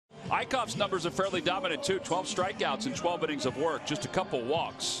Eickhoff's numbers are fairly dominant too. 12 strikeouts in 12 innings of work, just a couple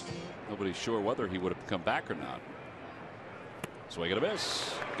walks. Nobody's sure whether he would have come back or not. Swing and a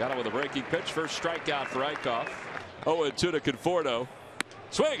miss. Got him with a breaking pitch. First strikeout for Eickhoff. 0-2 to Conforto.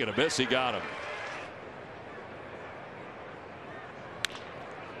 Swing and a miss. He got him.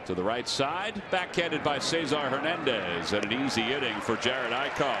 To the right side. Backhanded by Cesar Hernandez. And an easy inning for Jerad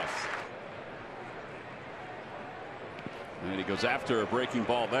Eickhoff. And he goes after a breaking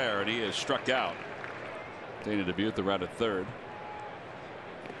ball there, and he is struck out. Dana Dubuque around at third.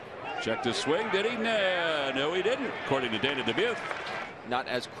 Checked his swing. Did he? No, he didn't, according to Dana Dubuque. Not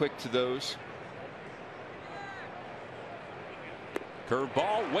as quick to those.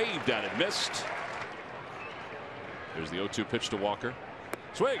 Curveball waved at it, missed. There's the 0-2 pitch to Walker.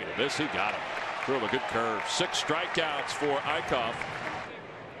 Swing and a miss. He got him. Threw him a good curve. 6 strikeouts for Eickhoff.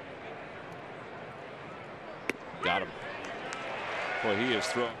 Got him. Boy, he is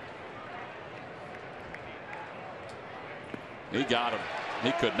thrown. He got him.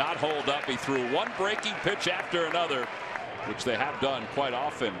 He could not hold up. He threw one breaking pitch after another, which they have done quite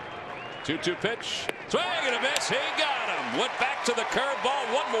often. 2-2 pitch. Swing and a miss. He got him. Went back to the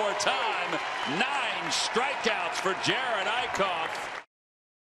curveball one more time. 9 strikeouts for Jerad Eickhoff.